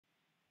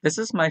This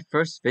is my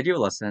first video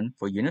lesson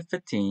for Unit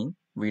 15,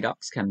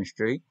 Redox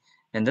Chemistry.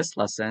 In this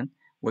lesson,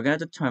 we're going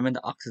to determine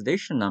the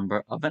oxidation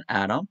number of an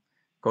atom.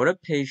 Go to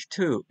page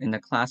 2 in the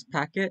class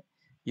packet.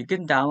 You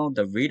can download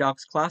the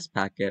Redox class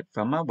packet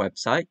from our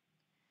website.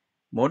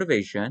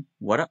 Motivation,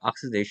 what are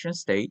oxidation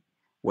state?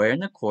 Where in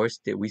the course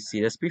did we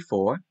see this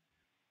before?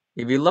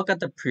 If you look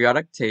at the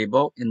periodic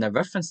table in the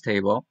reference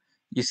table,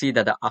 you see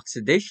that the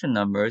oxidation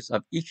numbers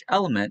of each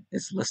element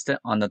is listed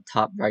on the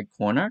top right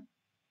corner.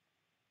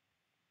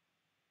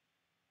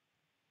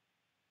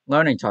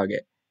 Learning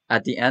target.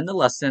 At the end of the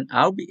lesson,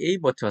 I'll be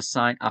able to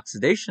assign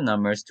oxidation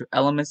numbers to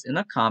elements in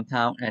a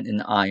compound and in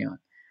an ion.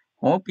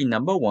 Homework be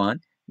number 1,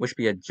 which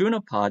be a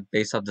junipod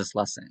based off this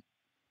lesson.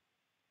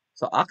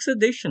 So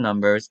oxidation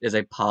numbers is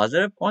a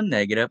positive or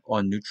negative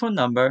or neutral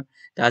number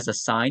that is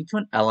assigned to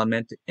an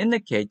element to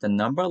indicate the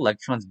number of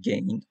electrons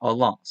gained or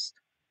lost.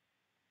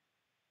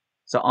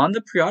 So on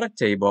the periodic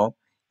table,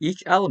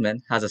 each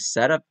element has a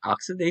set of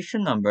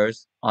oxidation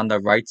numbers on the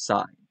right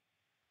side.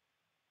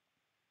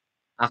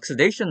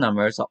 Oxidation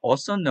numbers are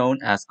also known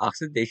as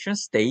oxidation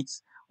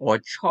states or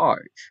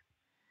charge.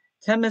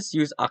 Chemists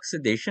use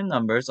oxidation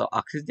numbers or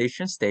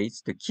oxidation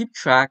states to keep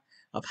track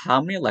of how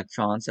many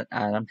electrons an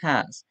atom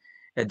has.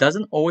 It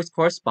doesn't always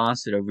correspond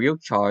to the real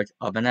charge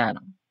of an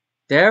atom.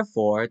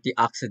 Therefore, the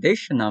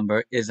oxidation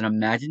number is an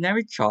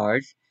imaginary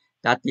charge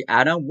that the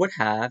atom would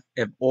have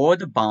if all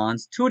the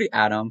bonds to the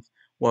atom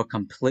were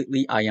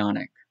completely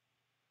ionic.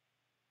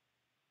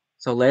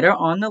 So later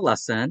on in the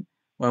lesson,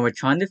 when we're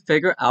trying to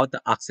figure out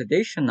the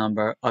oxidation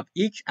number of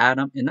each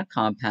atom in a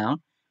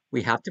compound,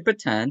 we have to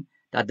pretend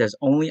that there's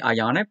only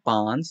ionic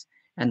bonds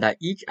and that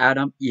each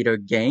atom either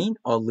gain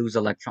or lose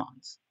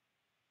electrons.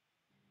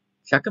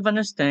 Check of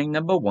understanding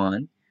number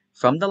 1.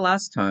 From the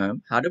last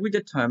term, how do we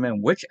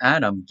determine which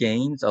atom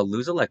gains or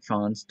lose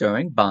electrons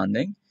during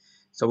bonding?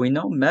 So we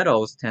know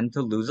metals tend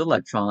to lose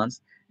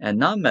electrons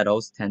and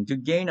nonmetals tend to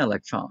gain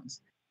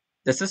electrons.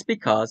 This is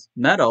because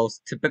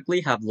metals typically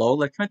have low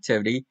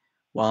electronegativity,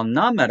 while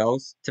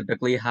nonmetals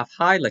typically have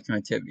high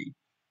electronegativity.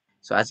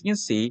 So as you can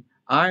see,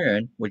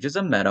 iron, which is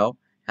a metal,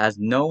 has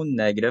no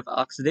negative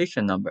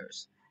oxidation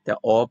numbers. They're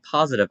all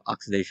positive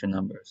oxidation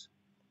numbers.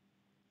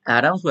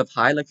 Atoms with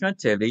high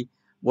electronegativity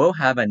will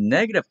have a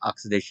negative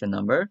oxidation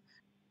number.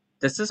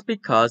 This is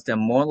because they're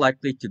more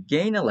likely to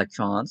gain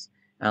electrons,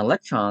 and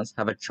electrons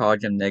have a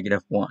charge of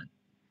 -1.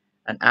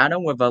 An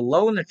atom with a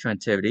low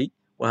electronegativity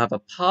will have a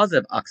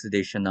positive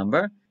oxidation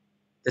number.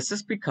 This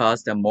is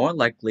because they're more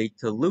likely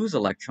to lose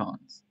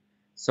electrons.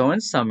 So in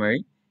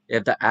summary,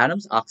 if the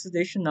atom's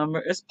oxidation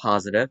number is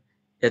positive,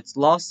 it's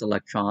lost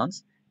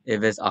electrons.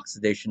 If its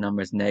oxidation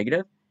number is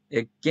negative,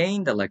 it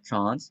gained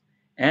electrons.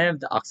 And if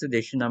the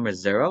oxidation number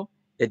is 0,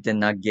 it did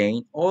not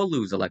gain or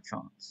lose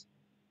electrons.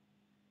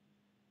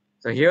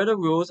 So here are the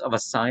rules of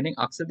assigning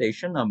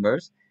oxidation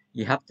numbers.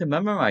 You have to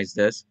memorize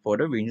this for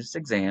the Regents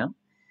exam.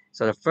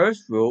 So the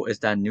first rule is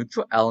that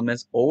neutral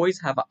elements always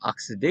have an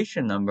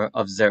oxidation number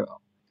of 0.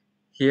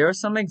 Here are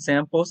some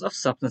examples of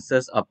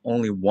substances of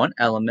only one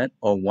element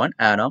or one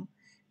atom.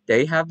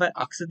 They have an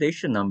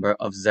oxidation number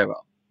of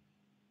 0.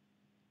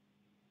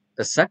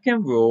 The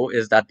second rule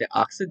is that the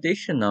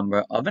oxidation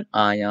number of an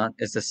ion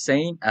is the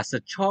same as the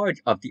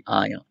charge of the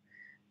ion.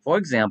 For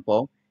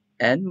example,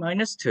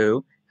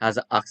 N-2 has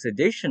an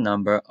oxidation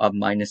number of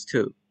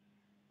 -2.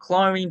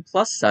 Chlorine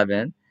plus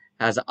 7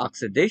 has an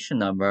oxidation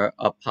number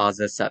of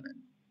 +7.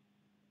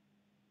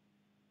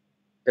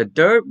 The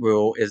third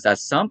rule is that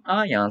some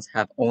ions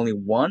have only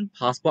one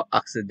possible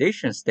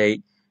oxidation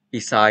state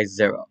besides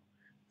 0.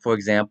 For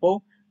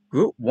example,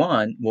 group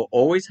 1 will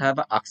always have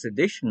an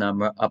oxidation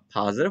number of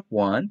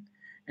 +1,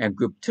 and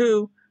group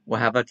 2 will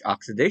have an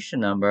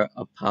oxidation number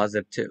of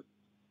 +2.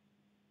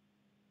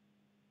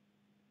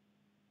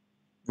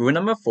 Rule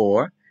number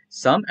 4,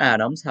 some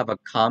atoms have a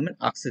common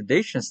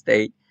oxidation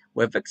state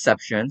with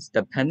exceptions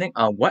depending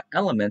on what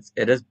elements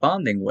it is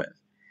bonding with.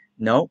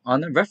 Note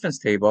on the reference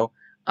table,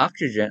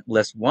 oxygen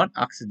lists one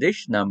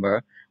oxidation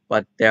number,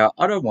 but there are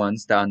other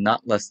ones that are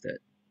not listed.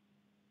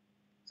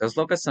 So let's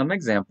look at some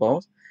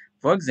examples.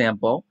 For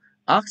example,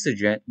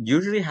 oxygen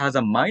usually has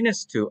a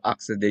 -2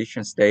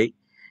 oxidation state,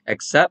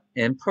 except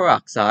in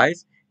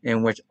peroxides,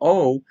 in which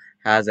O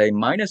has a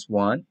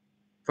 -1,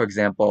 for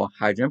example,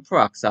 hydrogen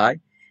peroxide,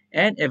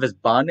 and if it's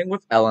bonding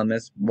with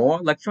elements more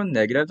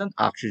electronegative than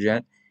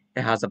oxygen,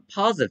 it has a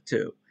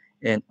 +2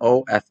 in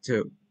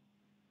OF2.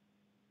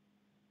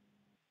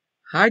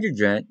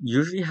 Hydrogen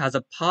usually has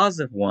a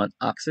 +1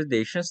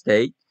 oxidation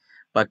state,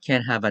 but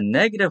can have a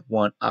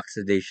 -1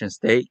 oxidation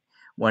state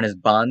when it's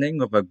bonding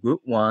with a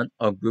group 1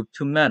 or group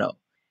 2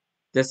 metal.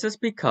 This is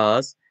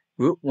because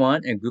group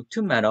 1 and group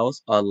 2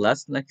 metals are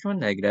less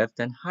electronegative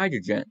than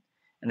hydrogen.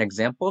 An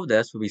example of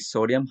this would be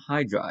sodium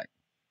hydride.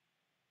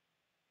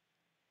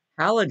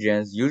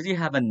 Halogens usually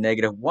have a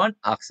 -1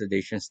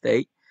 oxidation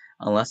state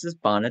unless it's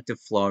bonded to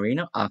fluorine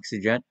or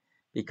oxygen,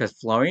 because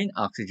fluorine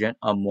and oxygen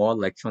are more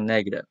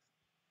electronegative.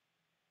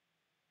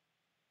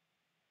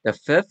 The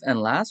fifth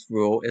and last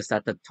rule is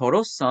that the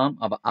total sum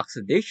of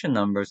oxidation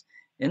numbers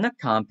in a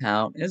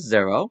compound is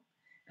 0,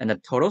 and the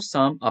total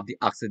sum of the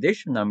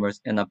oxidation numbers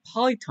in a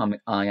polyatomic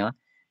ion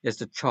is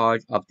the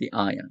charge of the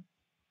ion.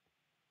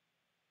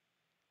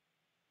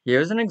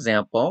 Here's an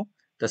example.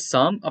 The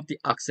sum of the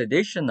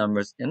oxidation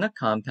numbers in a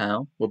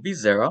compound will be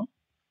 0.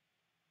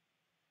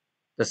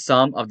 The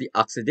sum of the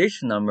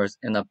oxidation numbers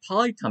in a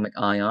polyatomic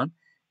ion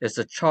is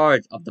the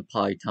charge of the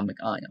polyatomic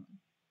ion.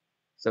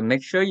 So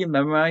make sure you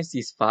memorize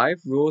these 5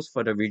 rules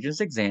for the Regents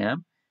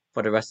exam.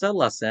 For the rest of the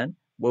lesson,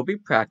 we'll be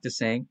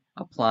practicing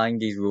applying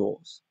these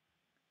rules.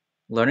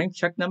 Learning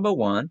check number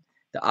 1,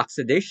 the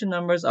oxidation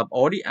numbers of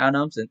all the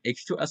atoms in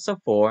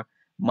H2SO4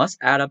 must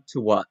add up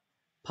to what?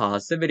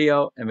 Pause the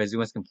video and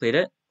resume as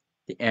completed.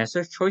 The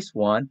answer is choice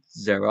 1,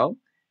 0.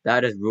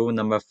 That is rule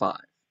number 5.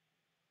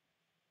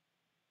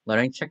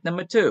 Learning check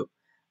number 2.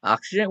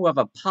 Oxygen will have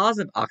a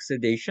positive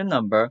oxidation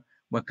number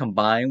when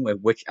combined with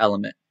which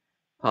element?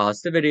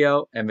 Pause the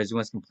video and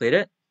resume as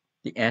completed.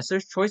 The answer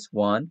is choice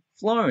 1,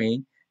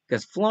 fluorine,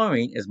 because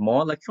fluorine is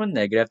more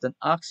electronegative than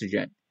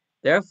oxygen.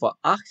 Therefore,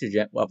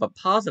 oxygen will have a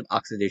positive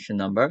oxidation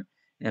number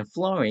and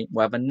fluorine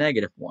will have a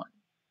negative one.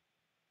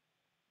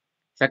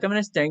 Check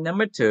understanding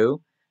number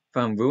 2.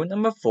 From rule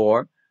number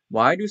 4,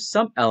 why do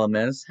some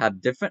elements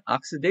have different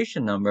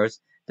oxidation numbers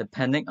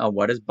depending on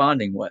what it's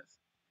bonding with?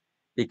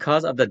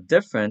 Because of the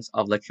difference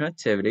of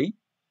electronegativity.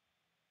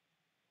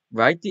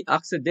 Write the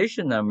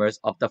oxidation numbers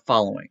of the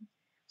following.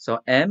 So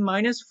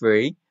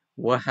N-3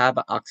 will have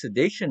an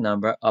oxidation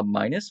number of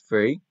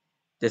 -3.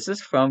 This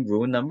is from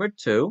rule number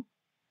 2.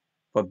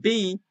 For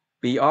B,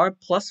 Br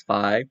plus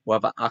 5 will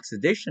have an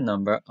oxidation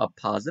number of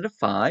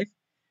 +5.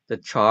 The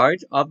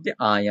charge of the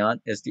ion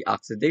is the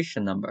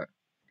oxidation number.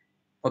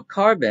 For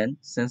carbon,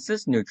 since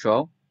it's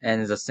neutral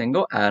and is a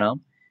single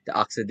atom, the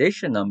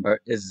oxidation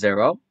number is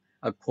 0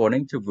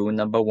 according to rule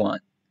number 1.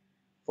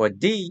 For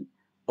D,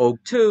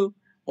 O2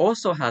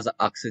 also has an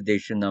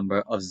oxidation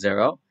number of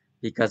 0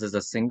 because it's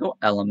a single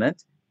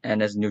element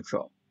and is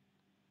neutral.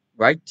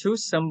 Write 2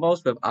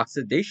 symbols with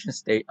oxidation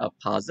state of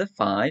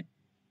 +5.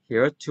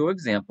 Here are 2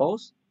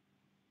 examples.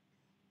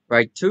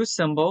 Write 2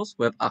 symbols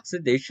with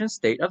oxidation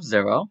state of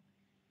 0.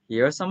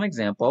 Here are some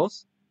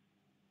examples.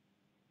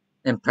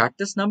 In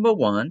practice number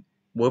 1,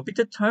 we'll be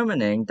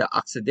determining the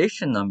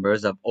oxidation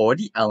numbers of all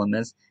the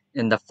elements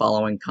in the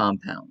following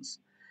compounds.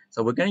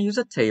 So we're going to use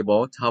a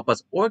table to help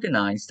us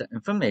organize the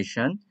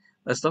information.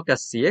 Let's look at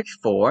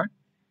CH4.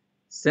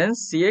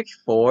 Since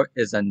CH4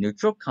 is a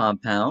neutral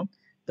compound,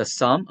 the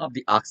sum of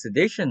the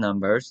oxidation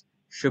numbers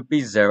should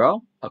be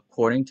 0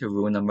 according to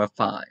rule number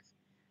 5.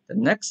 The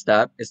next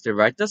step is to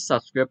write the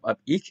subscript of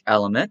each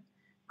element.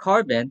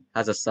 Carbon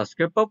has a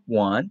subscript of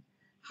 1.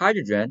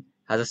 Hydrogen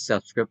has a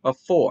subscript of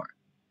 4.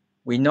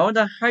 We know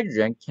that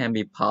hydrogen can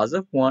be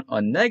 +1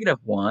 or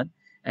 -1,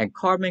 and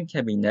carbon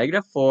can be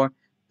 -4,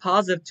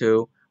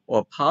 +2,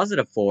 or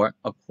 +4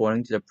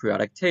 according to the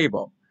periodic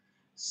table.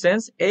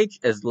 Since H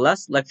is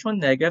less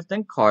electronegative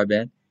than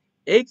carbon,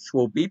 H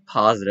will be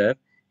positive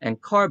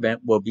and carbon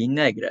will be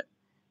negative.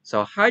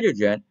 So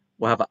hydrogen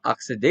will have an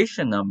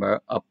oxidation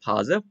number of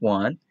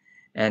 +1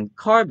 and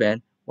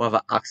carbon will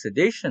have an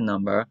oxidation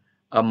number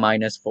of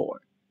 -4.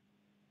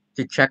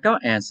 To check our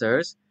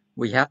answers,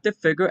 we have to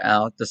figure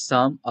out the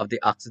sum of the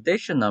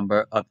oxidation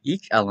number of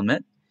each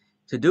element.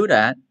 To do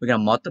that, we're going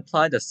to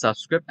multiply the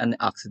subscript and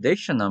the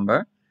oxidation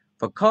number.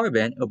 For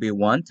carbon, it will be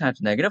 1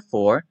 times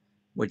 -4,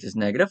 which is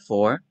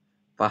 -4.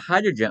 For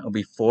hydrogen, it will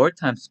be 4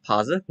 times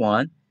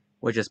 +1,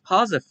 which is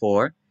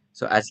 +4.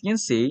 So as you can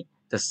see,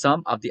 the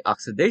sum of the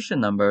oxidation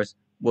numbers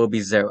will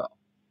be 0.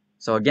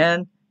 So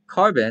again,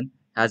 carbon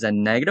has a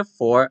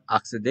 -4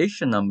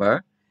 oxidation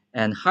number,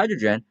 and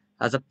hydrogen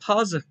has a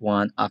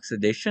 +1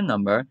 oxidation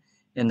number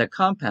in the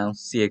compound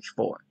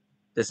CH4.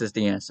 This is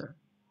the answer.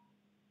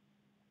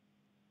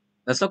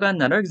 Let's look at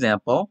another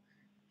example.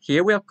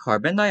 Here we have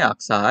carbon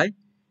dioxide.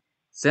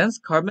 Since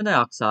carbon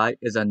dioxide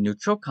is a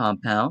neutral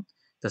compound,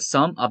 the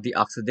sum of the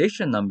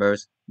oxidation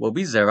numbers will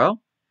be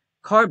 0.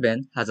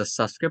 Carbon has a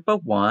subscript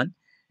of 1,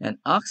 and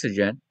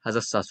oxygen has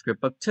a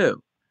subscript of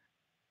 2.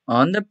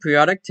 On the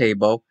periodic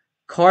table,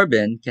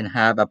 carbon can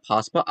have a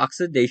possible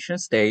oxidation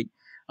state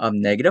of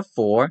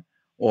 -4,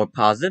 or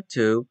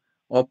 +2,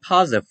 or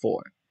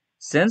 +4.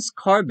 Since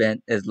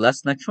carbon is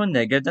less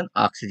electronegative than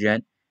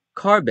oxygen,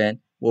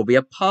 carbon will be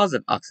a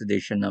positive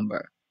oxidation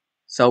number.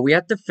 So we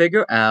have to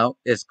figure out,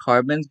 is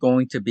carbon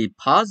going to be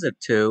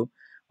 +2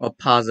 or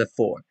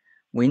 +4?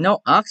 We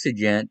know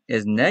oxygen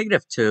is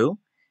 -2,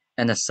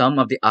 and the sum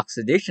of the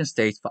oxidation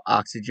states for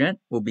oxygen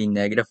will be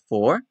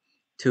 -4.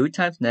 2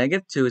 times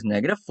 -2 is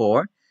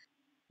 -4.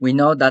 We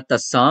know that the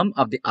sum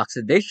of the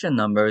oxidation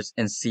numbers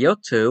in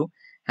CO2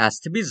 has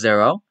to be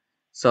 0,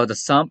 so the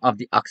sum of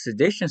the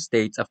oxidation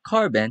states of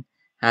carbon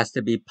has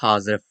to be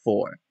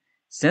 +4.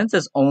 Since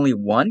there's only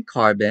one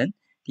carbon,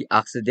 the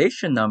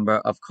oxidation number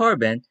of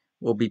carbon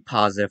will be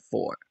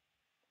 +4.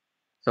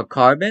 So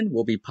carbon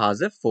will be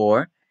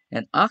 +4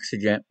 and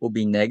oxygen will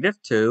be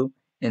 -2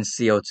 in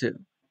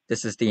CO2.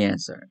 This is the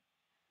answer.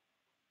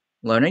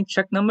 Learning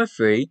check number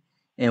 3.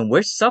 In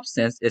which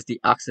substance is the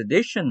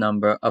oxidation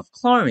number of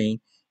chlorine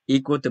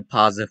equal to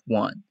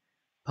 +1?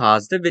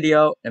 Pause the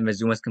video and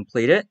resume as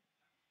completed.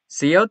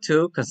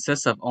 CO2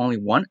 consists of only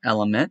one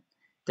element,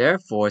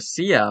 therefore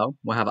Cl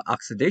will have an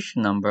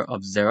oxidation number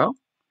of 0.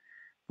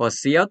 For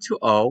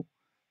Cl2O,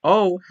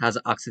 O has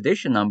an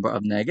oxidation number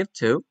of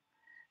 -2,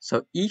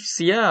 so each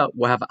Cl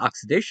will have an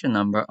oxidation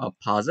number of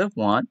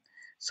 +1,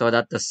 so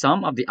that the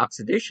sum of the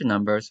oxidation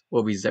numbers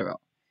will be 0.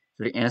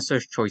 So the answer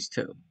is choice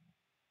 2.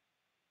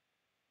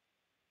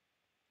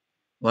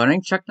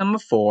 Learning check number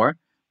 4.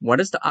 What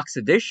is the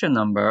oxidation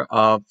number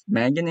of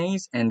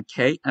manganese in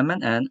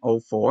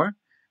KMnNO4?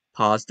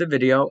 Pause the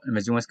video and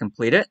resume as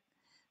completed.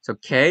 So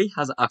K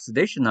has an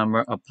oxidation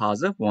number of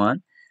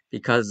 +1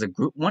 because it's a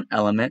group 1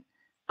 element.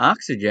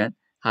 Oxygen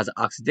has an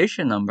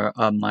oxidation number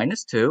of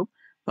 -2,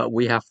 but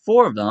we have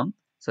 4 of them,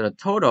 so the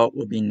total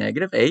will be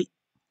 -8.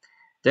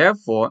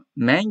 Therefore,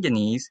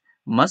 manganese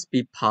must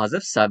be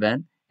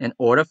 +7 in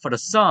order for the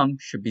sum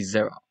should be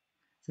 0.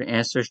 So the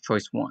answer is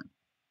choice 1.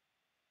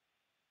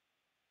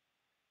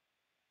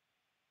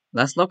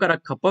 Let's look at a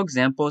couple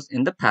examples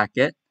in the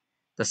packet.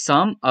 The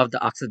sum of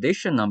the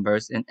oxidation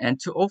numbers in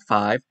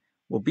N2O5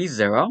 will be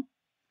 0.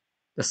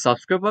 The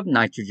subscript of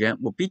nitrogen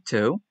will be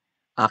 2.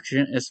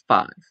 Oxygen is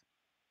 5.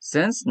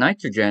 Since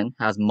nitrogen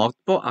has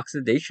multiple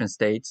oxidation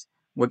states,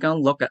 we're going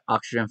to look at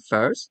oxygen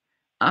first.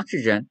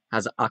 Oxygen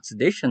has an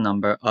oxidation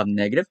number of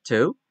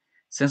 -2.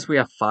 Since we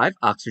have 5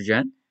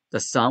 oxygen, the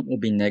sum will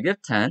be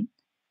 -10.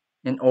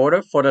 In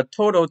order for the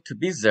total to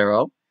be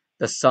 0,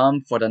 the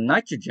sum for the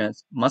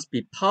nitrogens must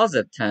be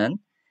 +10.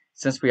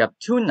 Since we have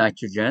 2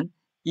 nitrogen,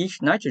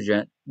 each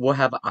nitrogen will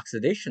have an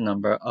oxidation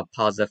number of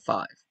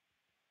 +5.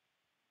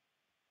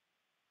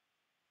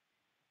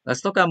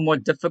 Let's look at a more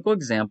difficult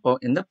example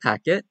in the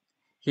packet.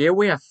 Here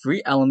we have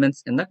 3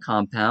 elements in the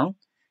compound.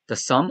 The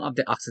sum of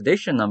the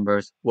oxidation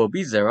numbers will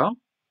be 0.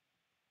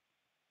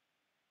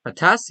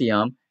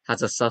 Potassium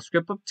has a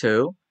subscript of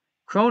 2,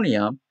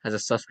 chromium has a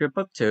subscript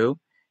of 2,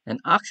 and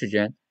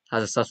oxygen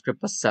has a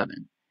subscript of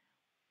 7.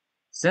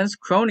 Since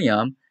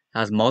chromium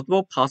has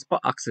multiple possible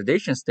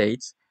oxidation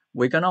states,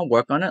 we're going to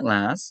work on it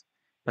last.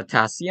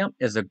 Potassium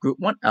is a group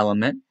 1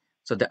 element,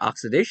 so the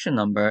oxidation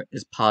number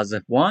is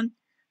 +1.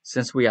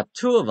 Since we have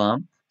 2 of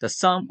them, the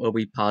sum will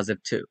be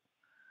 +2.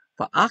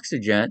 For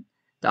oxygen,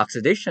 the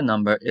oxidation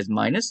number is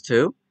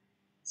 -2.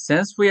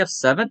 Since we have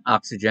 7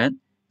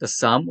 oxygen, the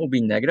sum will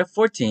be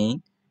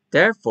 -14.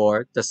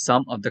 Therefore, the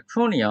sum of the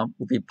chromium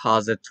will be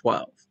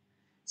 +12.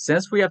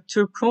 Since we have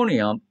 2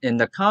 chromium in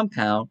the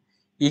compound,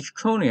 each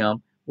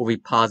chromium will be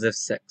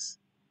 +6.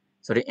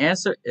 So the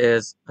answer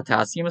is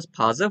potassium is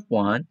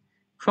 +1,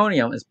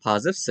 chromium is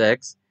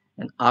 +6,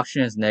 and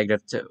oxygen is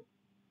 -2.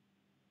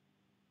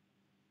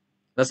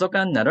 Let's look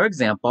at another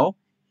example.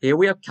 Here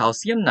we have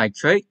calcium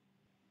nitrate.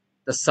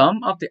 The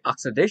sum of the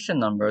oxidation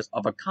numbers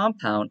of a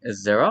compound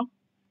is 0.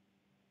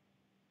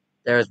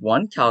 There is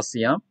 1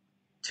 calcium,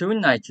 2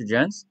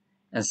 nitrogens,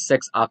 and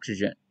 6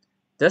 oxygen.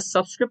 This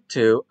subscript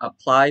 2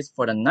 applies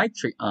for the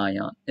nitrate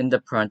ion in the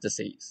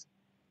parentheses.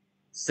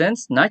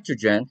 Since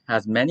nitrogen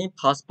has many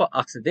possible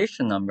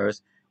oxidation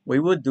numbers, we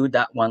will do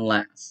that one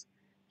last.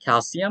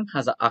 Calcium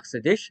has an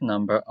oxidation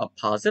number of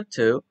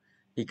 +2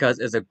 because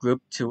it's a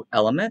group 2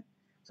 element,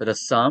 so the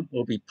sum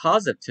will be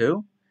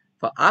 +2.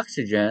 For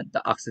oxygen,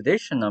 the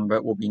oxidation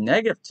number will be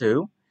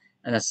 -2,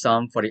 and the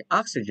sum for the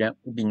oxygen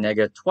will be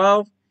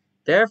 -12.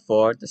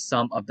 Therefore, the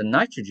sum of the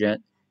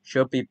nitrogen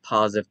should be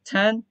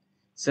 +10.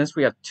 Since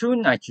we have 2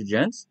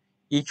 nitrogens,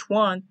 each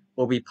one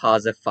will be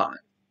 +5.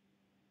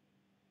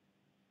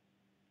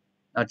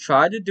 Now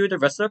try to do the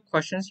rest of the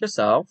questions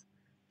yourself.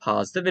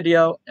 Pause the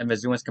video and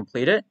resume once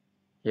completed.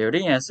 Here are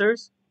the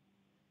answers.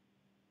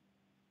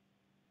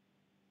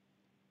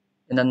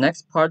 In the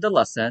next part of the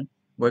lesson,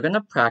 we're going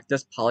to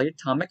practice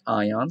polyatomic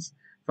ions.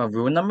 From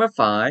rule number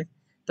 5,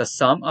 the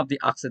sum of the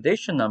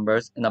oxidation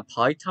numbers in a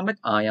polyatomic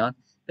ion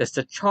is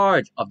the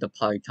charge of the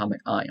polyatomic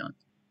ion.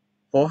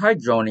 For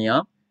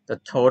hydronium, the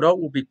total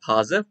will be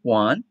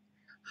 +1.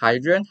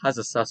 Hydrogen has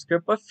a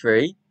subscript of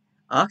 3.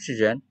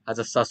 Oxygen has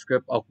a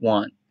subscript of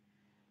 1.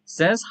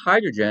 Since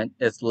hydrogen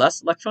is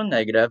less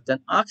electronegative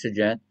than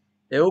oxygen,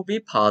 it will be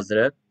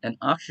positive and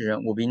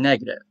oxygen will be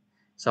negative.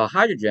 So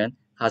hydrogen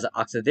has an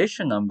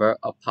oxidation number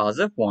of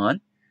 +1.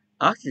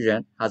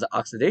 Oxygen has an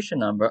oxidation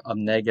number of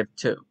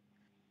 -2.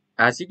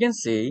 As you can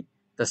see,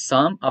 the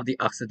sum of the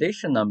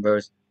oxidation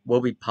numbers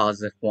will be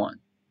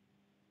 +1.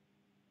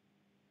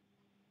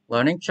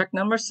 Learning check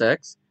number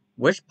 6.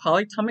 Which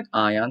polyatomic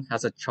ion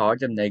has a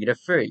charge of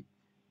 -3?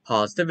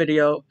 Pause the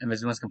video and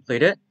resume as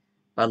completed.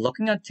 By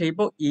looking at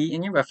table E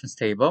in your reference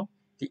table,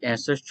 the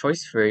answer is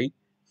choice 3,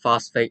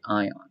 phosphate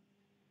ion.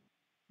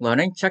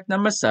 Learning check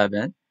number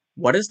 7.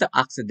 What is the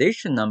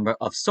oxidation number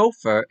of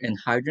sulfur in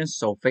hydrogen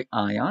sulfate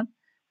ion?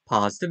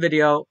 Pause the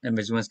video and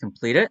resume as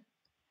completed.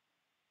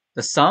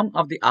 The sum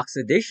of the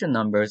oxidation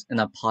numbers in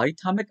a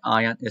polyatomic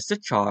ion is the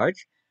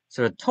charge,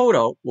 so the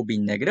total will be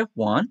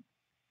 -1.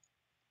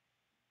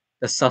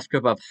 The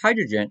subscript of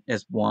hydrogen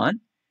is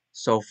 1,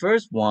 sulfur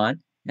is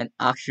 1, and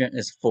oxygen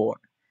is 4.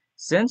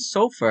 Since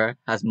sulfur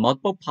has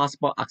multiple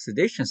possible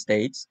oxidation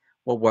states,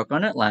 we'll work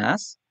on it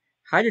last.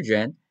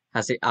 Hydrogen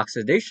has the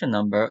oxidation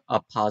number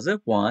of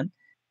 +1.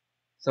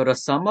 So the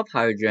sum of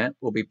hydrogen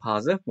will be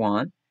positive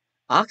 1.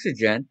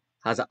 Oxygen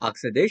has an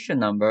oxidation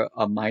number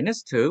of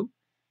 -2,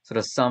 so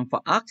the sum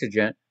for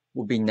oxygen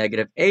will be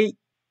 -8.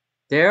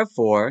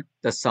 Therefore,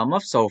 the sum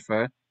of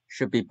sulfur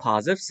should be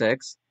positive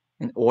 6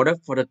 in order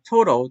for the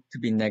total to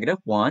be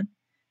 -1,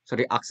 so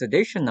the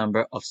oxidation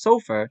number of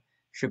sulfur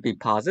should be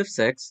positive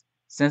 6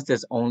 since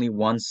there's only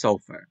one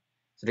sulfur.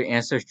 So the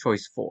answer is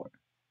choice 4.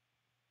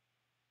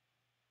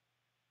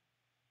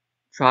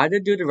 Try to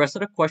do the rest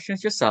of the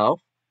questions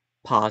yourself.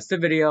 Pause the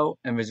video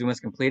and resume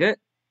as completed.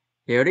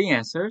 Here are the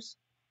answers.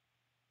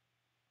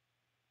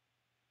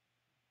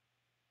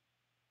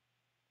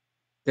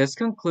 This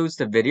concludes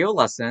the video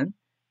lesson.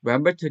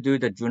 Remember to do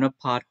the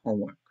Junipod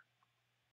homework.